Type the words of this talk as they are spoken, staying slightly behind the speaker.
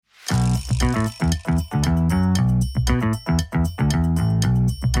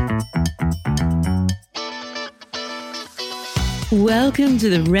Welcome to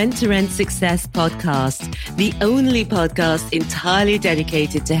the Rent to Rent Success podcast, the only podcast entirely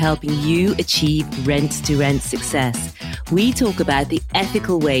dedicated to helping you achieve rent to rent success. We talk about the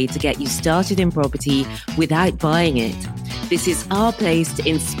ethical way to get you started in property without buying it. This is our place to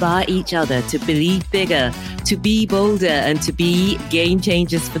inspire each other to believe bigger, to be bolder, and to be game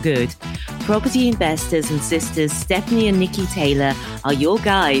changers for good. Property investors and sisters Stephanie and Nikki Taylor are your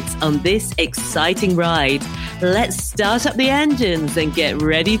guides on this exciting ride. Let's start up the engines and get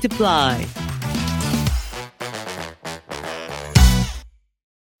ready to fly.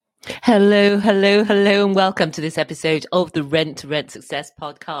 Hello, and welcome to this episode of the Rent to Rent Success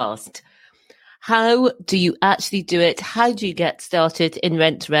podcast. How do you actually do it? How do you get started in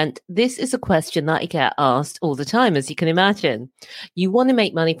rent to rent? This is a question that I get asked all the time, as you can imagine. You want to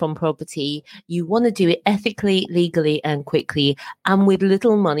make money from property. You want to do it ethically, legally, and quickly, and with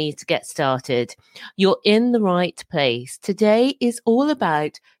little money to get started. You're in the right place. Today is all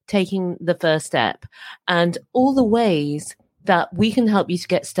about taking the first step and all the ways that we can help you to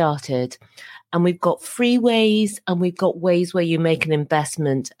get started. And we've got free ways and we've got ways where you make an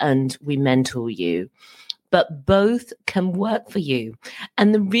investment and we mentor you. But both can work for you.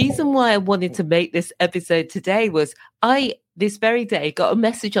 And the reason why I wanted to make this episode today was this very day, got a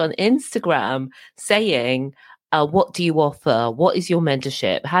message on Instagram saying, what do you offer? What is your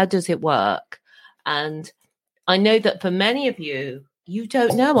mentorship? How does it work? And I know that for many of you, you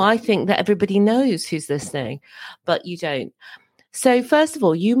don't know. I think that everybody knows who's listening, but you don't. So first of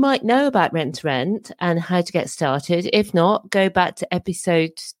all, you might know about rent to rent and how to get started. If not, go back to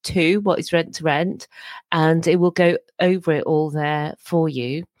episode 2, what is rent to rent, and it will go over it all there for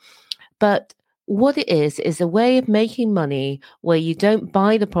you. But what it is a way of making money where you don't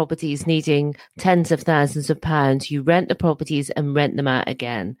buy the properties needing tens of thousands of pounds. You rent the properties and rent them out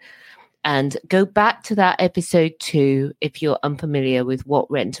again. And go back to that episode 2 if you're unfamiliar with what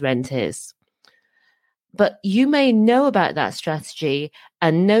rent to rent is. But you may know about that strategy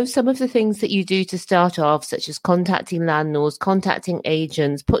and know some of the things that you do to start off, such as contacting landlords, contacting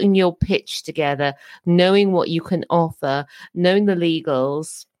agents, putting your pitch together, knowing what you can offer, knowing the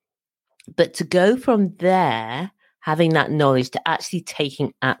legals. But to go from there, having that knowledge, to actually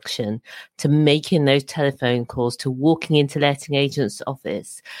taking action, to making those telephone calls, to walking into letting agents'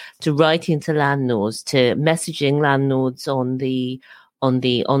 office, to writing to landlords, to messaging landlords on the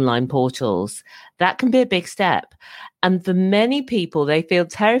online portals, that can be a big step. And for many people, they feel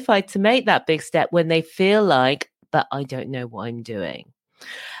terrified to make that big step when they feel like, but I don't know what I'm doing.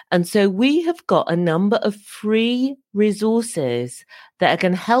 And so we have got a number of free resources that are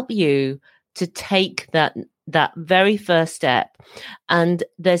going to help you to take that very first step. And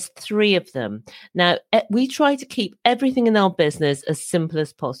there's 3 of them. Now, we try to keep everything in our business as simple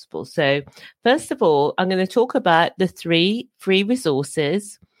as possible. So first of all, I'm going to talk about the 3 free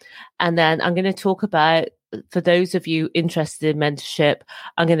resources. And then I'm going to talk about, for those of you interested in mentorship,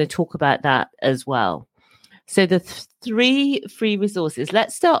 I'm going to talk about that as well. So the 3 free resources,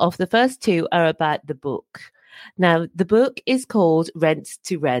 let's start off. The first 2 are about the book. Now, the book is called Rent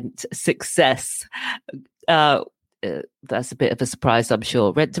to Rent Success. That's a bit of a surprise, I'm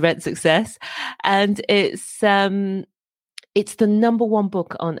sure. Rent to Rent Success. And it's the number 1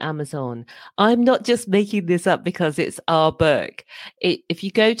 book on Amazon. I'm not just making this up because it's our book. If you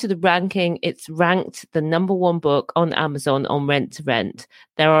go to the ranking, it's ranked the number 1 book on Amazon on rent to rent.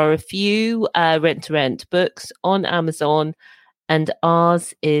 There are a few rent to rent books on Amazon, and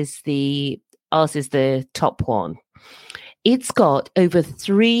ours is the top one. It's got over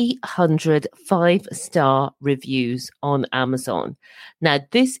 300 5-star reviews on Amazon. Now,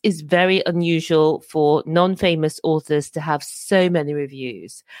 this is very unusual for non-famous authors to have so many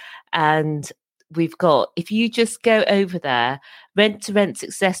reviews. And we've got, if you just go over there,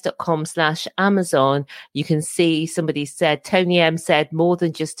 renttorentsuccess.com/Amazon, you can see somebody said, Tony M said, more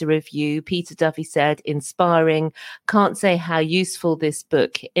than just a review. Peter Duffy said, inspiring. Can't say how useful this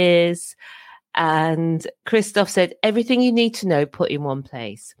book is. And Christoph said, everything you need to know put in one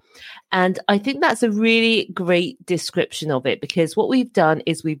place. And I think that's a really great description of it, because what we've done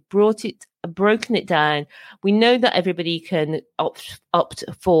is we've broken it down. We know that everybody can opt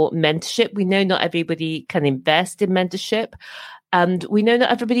for mentorship. We know not everybody can invest in mentorship. And we know not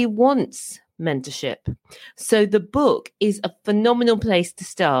everybody wants mentorship. So the book is a phenomenal place to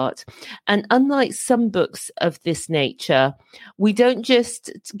start. And unlike some books of this nature, we don't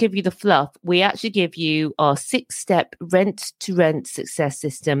just give you the fluff. We actually give you our 6-step rent to rent success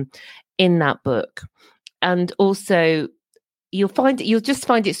system in that book. And also you'll just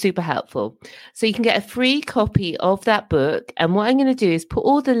find it super helpful. So you can get a free copy of that book. And what I'm going to do is put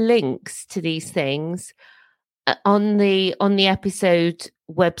all the links to these things on the episode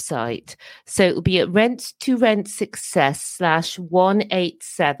website. So it will be at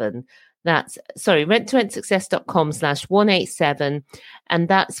rent2rentsuccess/187. That's rent2rentsuccess.com/187. And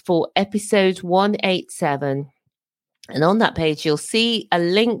that's for episode 187. And on that page, you'll see a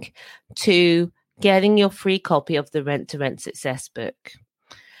link to getting your free copy of the Rent to Rent Success book.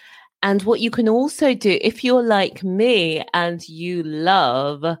 And what you can also do, if you're like me and you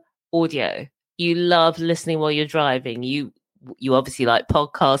love audio, you love listening while you're driving, you obviously like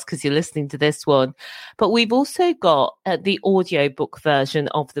podcasts because you're listening to this one, but we've also got the audiobook version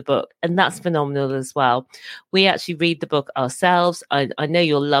of the book, and that's phenomenal as well. We actually read the book ourselves. I know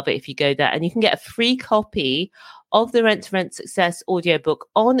you'll love it if you go there, and you can get a free copy of the Rent to Rent Success audiobook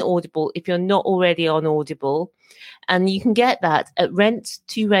on Audible if you're not already on Audible. And you can get that at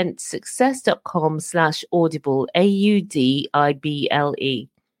rent2rentsuccess.com/audible, AUDIBLE.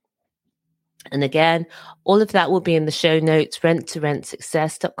 And again, all of that will be in the show notes,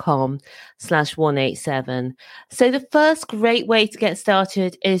 rent2rentsuccess.com/187. So the first great way to get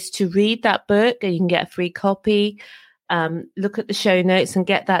started is to read that book, and you can get a free copy. Look at the show notes and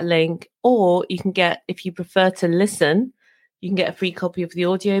get that link. Or you can get, if you prefer to listen, you can get a free copy of the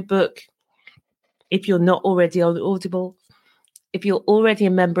audiobook. If you're not already on Audible, if you're already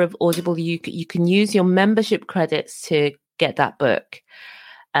a member of Audible, you can use your membership credits to get that book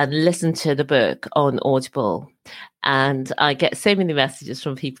and listen to the book on Audible. And I get so many messages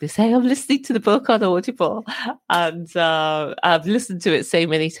from people who say, I'm listening to the book on Audible. And I've listened to it so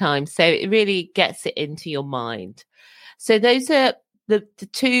many times. So it really gets it into your mind. So those are the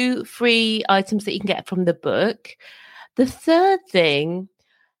two free items that you can get from the book. The third thing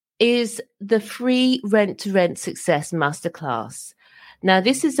is the free Rent to Rent Success Masterclass. Now,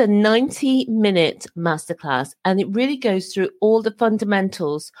 this is a 90-minute masterclass, and it really goes through all the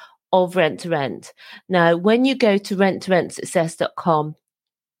fundamentals of rent to rent. Now, when you go to rent2rentsuccess.com,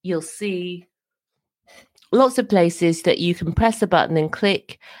 you'll see lots of places that you can press a button and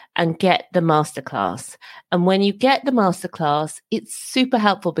click and get the masterclass. And when you get the masterclass, it's super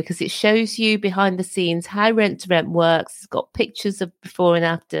helpful because it shows you behind the scenes how rent to rent works. It's got pictures of before and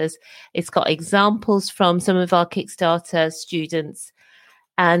afters. It's got examples from some of our Kickstarter students.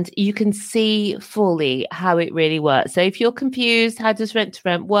 And you can see fully how it really works. So if you're confused, how does rent to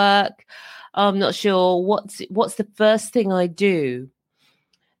rent work? I'm not sure what's the first thing I do,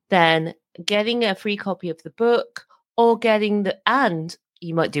 then getting a free copy of the book or and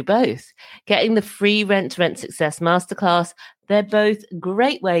you might do both, getting the free Rent to Rent Success Masterclass. They're both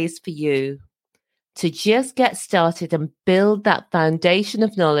great ways for you to just get started and build that foundation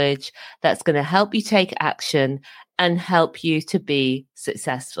of knowledge that's going to help you take action and help you to be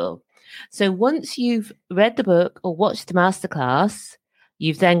successful. So once you've read the book or watched the masterclass,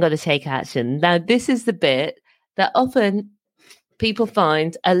 you've then got to take action. Now, this is the bit that often people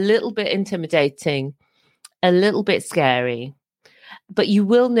find a little bit intimidating, a little bit scary, but you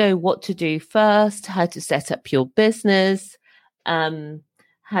will know what to do first, how to set up your business, how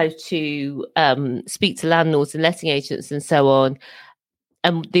to speak to landlords and letting agents and so on.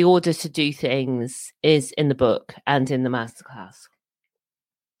 And the order to do things is in the book and in the masterclass.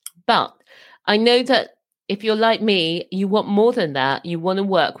 But I know that if you're like me, you want more than that. You want to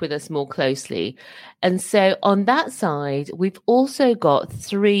work with us more closely. And so on that side, we've also got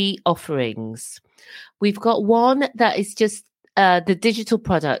 3 offerings. We've got one that is just the digital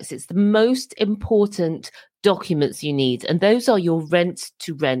products. It's the most important documents you need. And those are your rent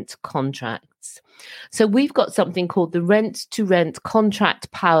to rent contracts. So we've got something called the Rent to Rent Contract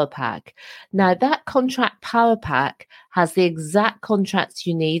Power Pack. Now, that Contract Power Pack has the exact contracts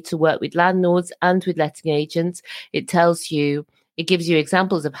you need to work with landlords and with letting agents. It gives you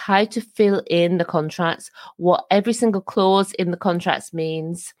examples of how to fill in the contracts, what every single clause in the contracts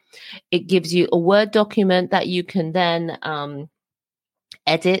means. It gives you a Word document that you can then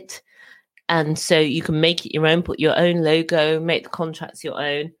edit. And so you can make it your own, put your own logo, make the contracts your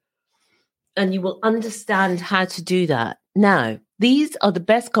own. And you will understand how to do that. Now, these are the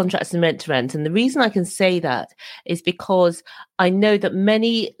best contracts in rent to rent. And the reason I can say that is because I know that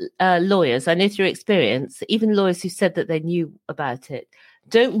many lawyers, I know through experience, even lawyers who said that they knew about it,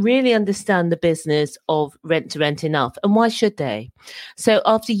 don't really understand the business of rent to rent enough. And why should they? So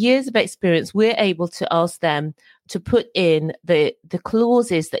after years of experience, we're able to ask them to put in the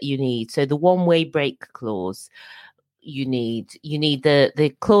clauses that you need. So the one-way break clause. You need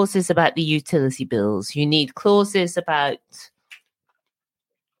the clauses about the utility bills. You need clauses about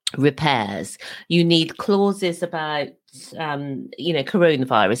repairs. You need clauses about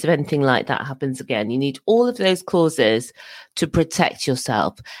coronavirus, if anything like that happens again. You need all of those clauses to protect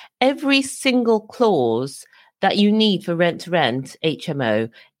yourself. Every single clause that you need for rent to rent HMO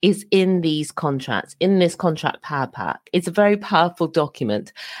is in these contracts, in this contract power pack. It's a very powerful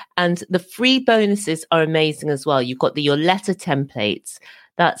document. And the free bonuses are amazing as well. You've got your letter templates.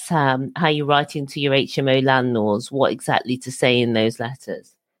 That's how you write into your HMO landlords what exactly to say in those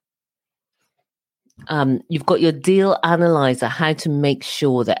letters. You've got your deal analyzer, how to make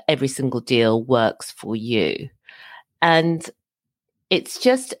sure that every single deal works for you. And it's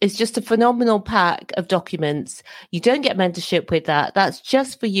just a phenomenal pack of documents. You don't get mentorship with that. That's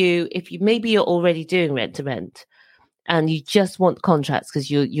just for you if you're already doing rent to rent and you just want contracts because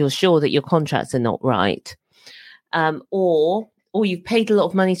you're sure that your contracts are not right. Or you've paid a lot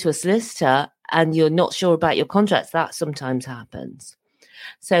of money to a solicitor and you're not sure about your contracts. That sometimes happens.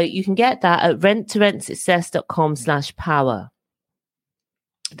 So you can get that at renttorentsuccess.com/power.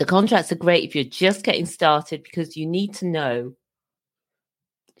 The contracts are great if you're just getting started because you need to know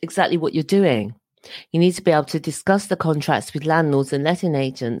exactly what you're doing. You need to be able to discuss the contracts with landlords and letting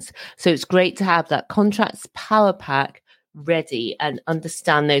agents. So it's great to have that contracts power pack ready and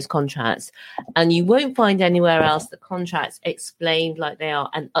understand those contracts. And you won't find anywhere else the contracts explained like they are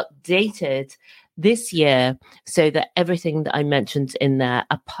and updated this year so that everything that I mentioned in there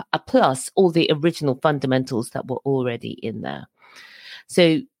are plus all the original fundamentals that were already in there.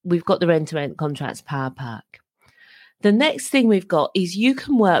 So we've got the rent-to-rent contracts power pack. The next thing we've got is you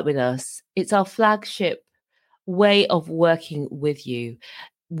can work with us. It's our flagship way of working with you.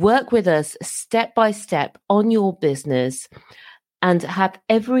 Work with us step by step on your business and have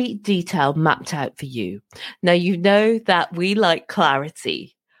every detail mapped out for you. Now, you know that we like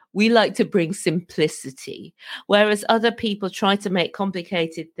clarity. We like to bring simplicity, whereas other people try to make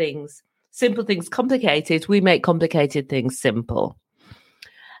simple things complicated. We make complicated things simple.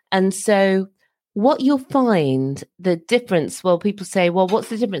 And so what you'll find the difference, people say, well, what's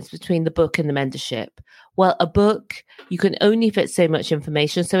the difference between the book and the mentorship? Well, a book, you can only fit so much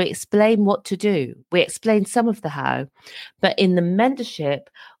information. So we explain what to do. We explain some of the how. But in the mentorship,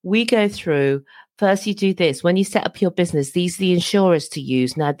 we go through, first you do this. When you set up your business, these are the insurers to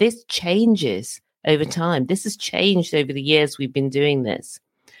use. Now, this changes over time. This has changed over the years we've been doing this.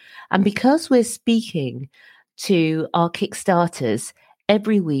 And because we're speaking to our Kickstarters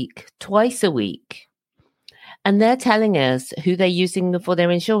every week, twice a week, and they're telling us who they're using for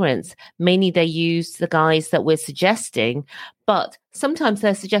their insurance. Mainly they use the guys that we're suggesting, but sometimes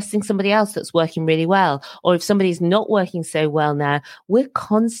they're suggesting somebody else that's working really well. Or if somebody's not working so well now, we're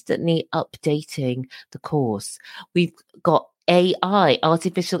constantly updating the course. We've got AI,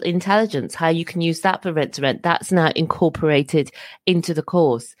 artificial intelligence, how you can use that for rent to rent. That's now incorporated into the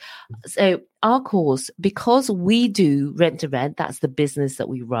course. So our course, because we do rent to rent, that's the business that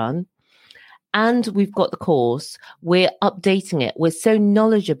we run. And we've got the course, we're updating it. We're so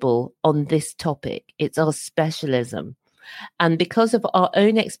knowledgeable on this topic. It's our specialism. And because of our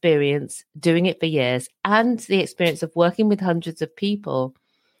own experience doing it for years and the experience of working with hundreds of people,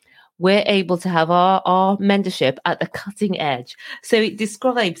 we're able to have our mentorship at the cutting edge. So it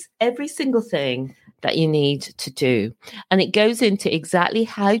describes every single thing that you need to do. And it goes into exactly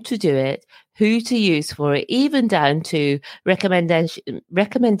how to do it, who to use for it, even down to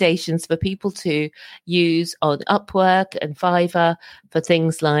recommendations for people to use on Upwork and Fiverr for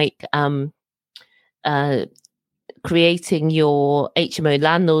things like creating your HMO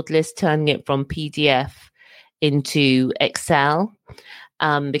landlord list, turning it from PDF into Excel.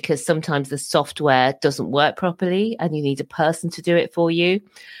 Because sometimes the software doesn't work properly and you need a person to do it for you,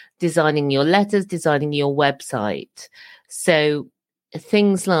 designing your letters, designing your website. So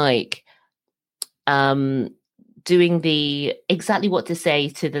things like doing exactly what to say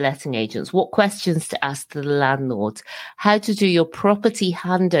to the letting agents, what questions to ask to the landlord, how to do your property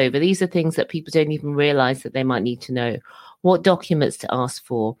handover. These are things that people don't even realize that they might need to know. What documents to ask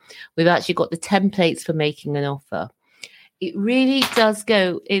for. We've actually got the templates for making an offer. It really does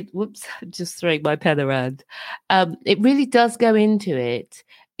go, whoops, I'm just throwing my pen around. It really does go into it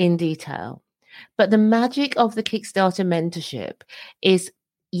in detail. But the magic of the Kickstarter mentorship is,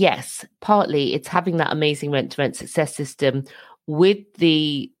 yes, partly it's having that amazing rent-to-rent success system with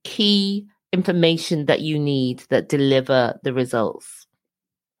the key information that you need that deliver the results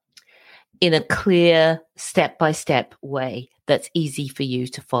in a clear step-by-step way that's easy for you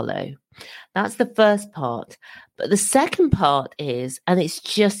to follow. That's the first part. But the second part is, and it's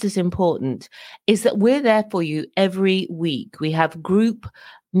just as important, is that we're there for you every week. We have group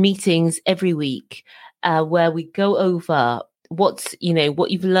meetings every week where we go over what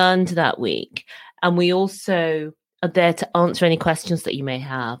you've learned that week. And we also are there to answer any questions that you may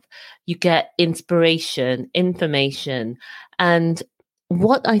have. You get inspiration, information. And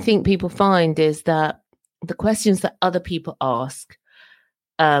what I think people find is that the questions that other people ask,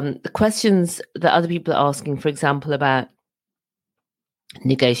 the questions that other people are asking, for example, about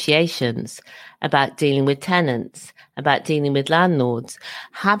negotiations, about dealing with tenants, about dealing with landlords,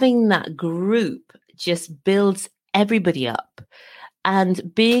 having that group just builds everybody up.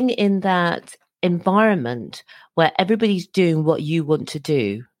 And being in that environment where everybody's doing what you want to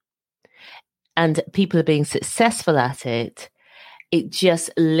do and people are being successful at it, it just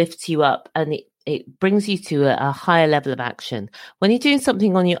lifts you up and it brings you to a higher level of action. When you're doing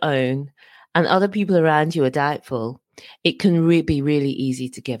something on your own and other people around you are doubtful, it can be really easy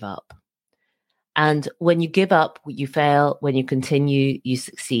to give up. And when you give up, you fail. When you continue, you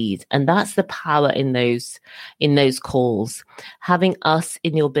succeed. And that's the power in those calls. Having us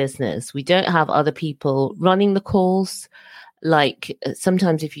in your business, we don't have other people running the calls. Like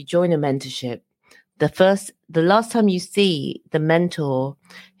sometimes if you join a mentorship, the last time you see the mentor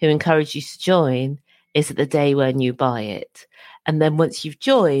who encouraged you to join is at the day when you buy it. And then once you've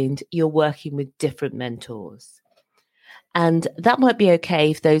joined, you're working with different mentors. And that might be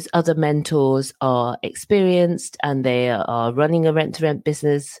okay if those other mentors are experienced and they are running a rent-to-rent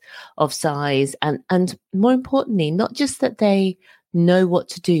business of size. And more importantly, not just that they know what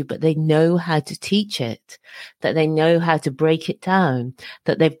to do, but they know how to teach it, that they know how to break it down,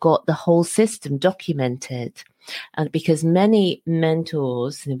 that they've got the whole system documented. And because many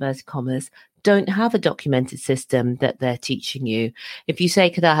mentors, in inverted commas, don't have a documented system that they're teaching you. If you say,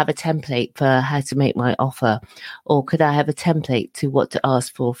 could I have a template for how to make my offer? Or could I have a template to what to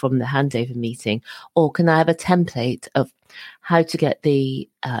ask for from the handover meeting? Or can I have a template of how to get the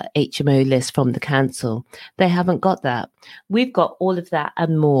HMO list from the council? They haven't got that. We've got all of that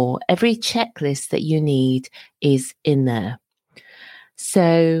and more. Every checklist that you need is in there.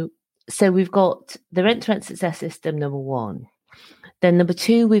 So we've got the rent-to-rent success system, number one. Then number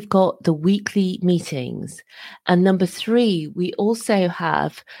two, we've got the weekly meetings. And number three, we also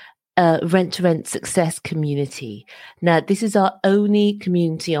have a rent-to-rent success community. Now, this is our only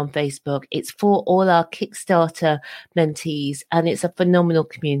community on Facebook. It's for all our Kickstarter mentees, and it's a phenomenal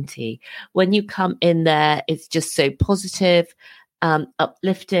community. When you come in there, it's just so positive,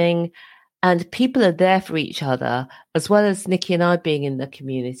 uplifting, and people are there for each other, as well as Nikki and I being in the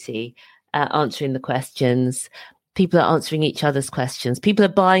community, answering the questions. People are answering each other's questions. People are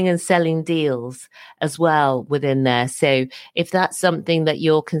buying and selling deals as well within there. So if that's something that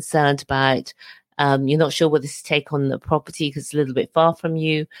you're concerned about, you're not sure whether to take on the property because it's a little bit far from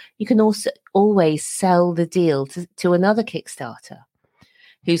you, you can also always sell the deal to another Kickstarter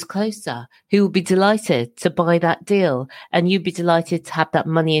who's closer, who will be delighted to buy that deal, and you'd be delighted to have that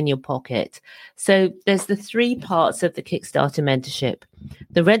money in your pocket. So there's the three parts of the Kickstarter mentorship: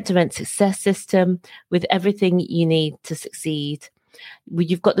 the rent-to-rent success system with everything you need to succeed.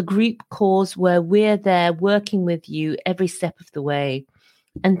 You've got the group calls where we're there working with you every step of the way.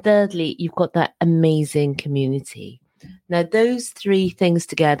 And thirdly, you've got that amazing community. Now, those three things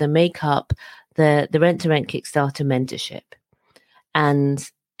together make up the rent-to-rent Kickstarter mentorship. And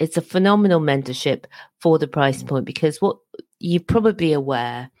it's a phenomenal mentorship for the price point, because what you're probably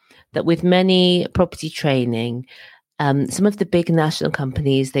aware that with many property training, some of the big national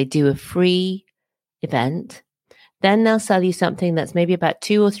companies, they do a free event. Then they'll sell you something that's maybe about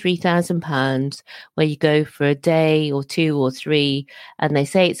 £2,000 or £3,000, where you go for a day or two or three, and they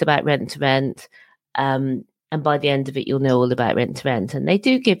say it's about rent to rent. And by the end of it, you'll know all about rent to rent. And they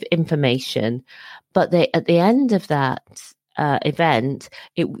do give information, but at the end of that event,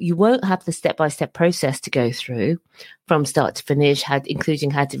 you won't have the step-by-step process to go through from start to finish, including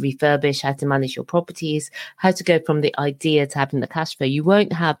how to refurbish, how to manage your properties, how to go from the idea to having the cash flow. You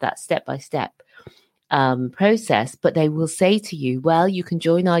won't have that step-by-step process, but they will say to you, well, you can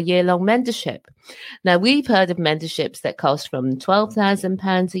join our year-long mentorship. Now, we've heard of mentorships that cost from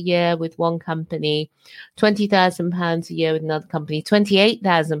 £12,000 a year with one company, £20,000 a year with another company,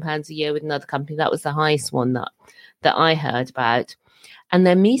 £28,000 a year with another company. That was the highest one that I heard about. And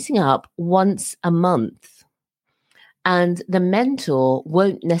they're meeting up once a month. And the mentor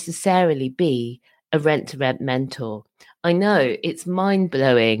won't necessarily be a rent-to-rent mentor. I know it's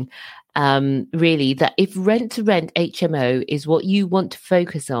mind-blowing, really, that if rent-to-rent HMO is what you want to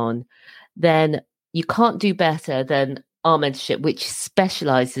focus on, then you can't do better than our mentorship, which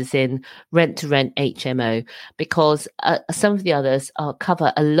specializes in rent-to-rent HMO, because some of the others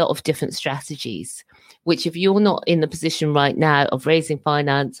cover a lot of different strategies, which if you're not in the position right now of raising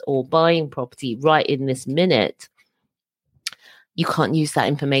finance or buying property right in this minute, you can't use that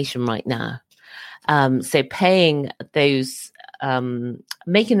information right now. So paying those,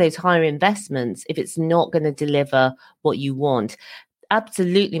 making those higher investments, if it's not going to deliver what you want,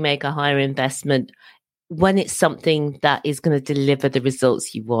 absolutely make a higher investment when it's something that is going to deliver the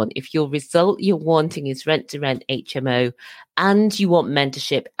results you want. If your result you're wanting is rent-to-rent HMO, and you want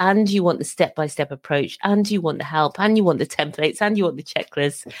mentorship, and you want the step-by-step approach, and you want the help, and you want the templates, and you want the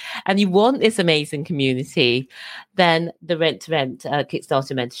checklists, and you want this amazing community, then the rent-to-rent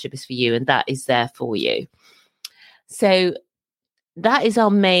Kickstarter mentorship is for you, and that is there for you. So that is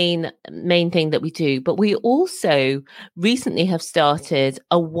our main thing that we do. But we also recently have started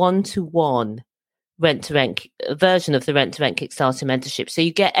a one-to-one rent-to-rent version of the rent-to-rent Kickstarter mentorship. So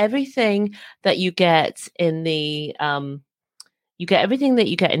you get everything that you get in the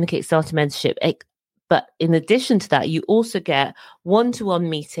Kickstarter mentorship. But in addition to that, you also get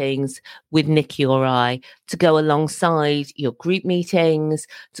one-to-one meetings with Nikki or I to go alongside your group meetings,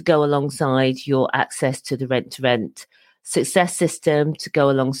 to go alongside your access to the rent-to-rent success system, to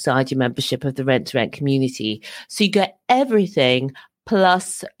go alongside your membership of the rent-to-rent community. So you get everything,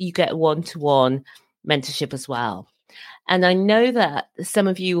 plus you get one-to-one mentorship as well. And I know that some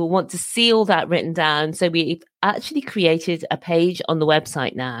of you will want to see all that written down. So we've actually created a page on the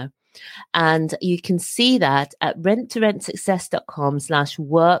website now. And you can see that at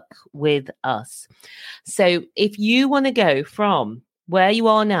renttorentsuccess.com/work with us. So if you want to go from where you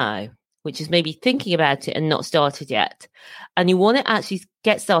are now, which is maybe thinking about it and not started yet, and you want to actually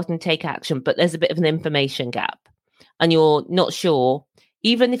get started and take action, but there's a bit of an information gap and you're not sure,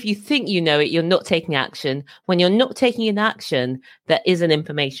 even if you think you know it, you're not taking action. When you're not taking an action, there is an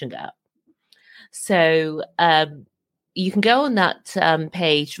information gap. So you can go on that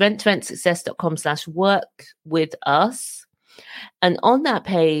page, renttorentsuccess.com/work with us. And on that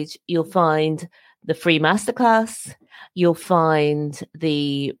page, you'll find the free masterclass. You'll find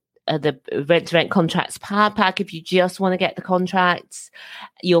the rent-to-rent contracts power pack if you just want to get the contracts.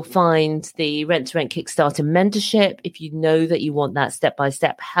 You'll find the rent-to-rent Kickstarter mentorship if you know that you want that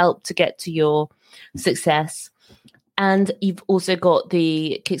step-by-step help to get to your success. And you've also got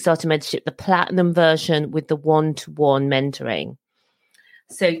the Kickstarter mentorship, the platinum version with the one-to-one mentoring.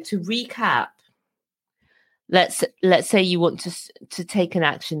 So to recap, let's say you want to take an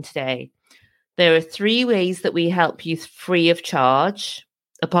action today. There are 3 ways that we help you free of charge,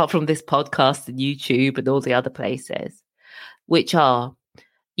 apart from this podcast and YouTube and all the other places, which are,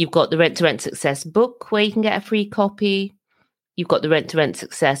 you've got the Rent-to-Rent Success book where you can get a free copy. You've got the Rent-to-Rent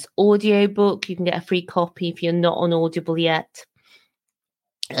Success audio book. You can get a free copy if you're not on Audible yet.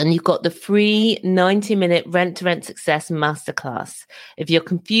 And you've got the free 90-minute Rent-to-Rent Success Masterclass. If you're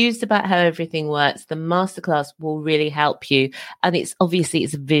confused about how everything works, the Masterclass will really help you. And it's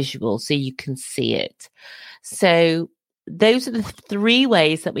visual, so you can see it. So those are the 3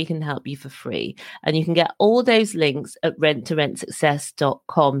 ways that we can help you for free. And you can get all those links at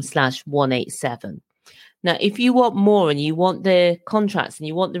renttorentsuccess.com/187. Now, if you want more and you want the contracts and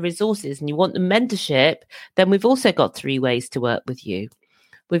you want the resources and you want the mentorship, then we've also got 3 ways to work with you.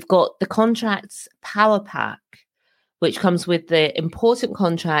 We've got the contracts power pack, which comes with the important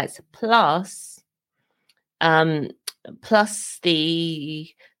contracts plus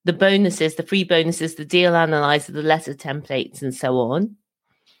the bonuses, the free bonuses, the deal analyzer, the letter templates, and so on.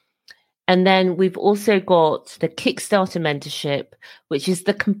 And then we've also got the Kickstarter mentorship, which is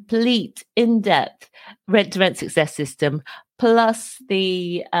the complete in-depth rent-to-rent success system, plus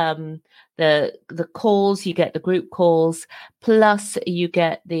the calls. You get the group calls, plus you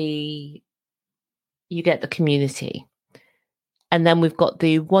get the community. And then we've got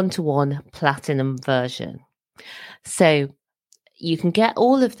the one-to-one platinum version. So you can get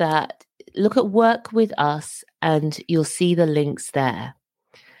all of that. Look at Work With Us and you'll see the links there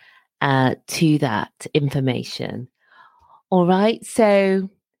to that information. All right.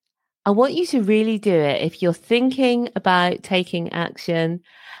 So I want you to really do it. If you're thinking about taking action,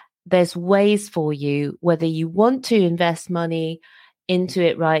 there's ways for you, whether you want to invest money into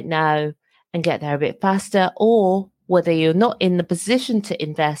it right now and get there a bit faster, or whether you're not in the position to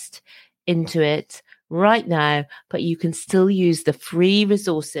invest into it right now, but you can still use the free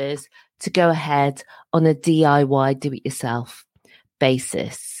resources to go ahead on a DIY do-it-yourself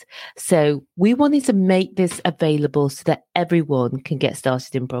basis. So we wanted to make this available so that everyone can get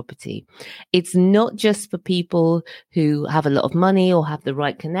started in property. It's not just for people who have a lot of money or have the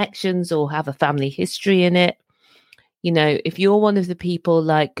right connections or have a family history in it. You know, if you're one of the people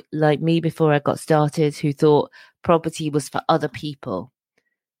like me before I got started who thought property was for other people,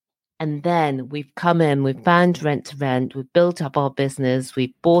 And then we've come in, we've found Rent to Rent, we've built up our business,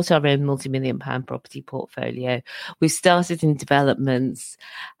 we've bought our own multi-million-pound property portfolio, we've started in developments.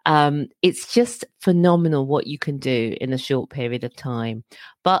 It's just phenomenal what you can do in a short period of time.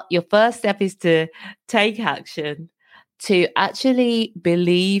 But your first step is to take action, to actually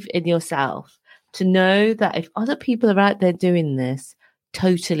believe in yourself, to know that if other people are out there doing this,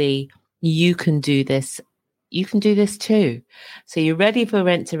 totally, you can do this. You can do this too. So you're ready for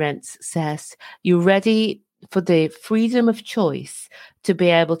Rent to Rent success. You're ready for the freedom of choice to be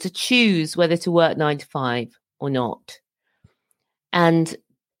able to choose whether to work 9 to 5 or not. And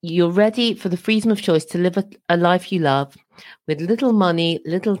you're ready for the freedom of choice to live a life you love with little money,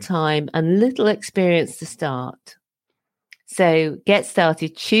 little time, and little experience to start. So get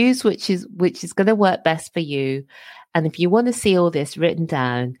started, choose which is going to work best for you. And if you want to see all this written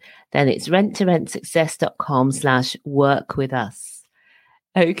down, then it's renttorentsuccess.com/work with us.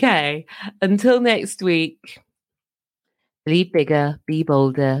 Okay. Until next week, believe bigger, be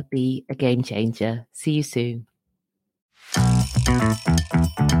bolder, be a game changer. See you soon.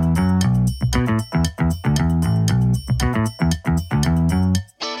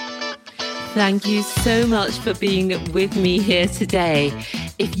 Thank you so much for being with me here today.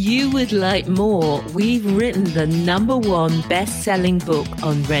 If you would like more, we've written the #1 best-selling book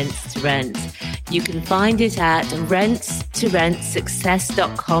on Rent to Rent. You can find it at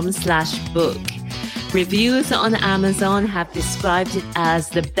renttorentsuccess.com/book. Reviewers on Amazon have described it as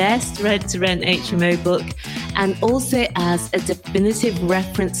the best Rent to Rent HMO book and also as a definitive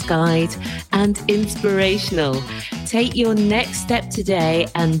reference guide and inspirational. Take your next step today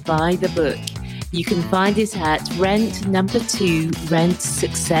and buy the book. You can find it at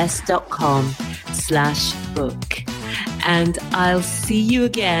rentsuccess.com/book. And I'll see you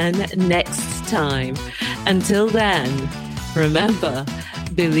again next time. Until then, remember,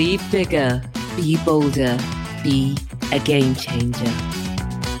 believe bigger, be bolder, be a game changer.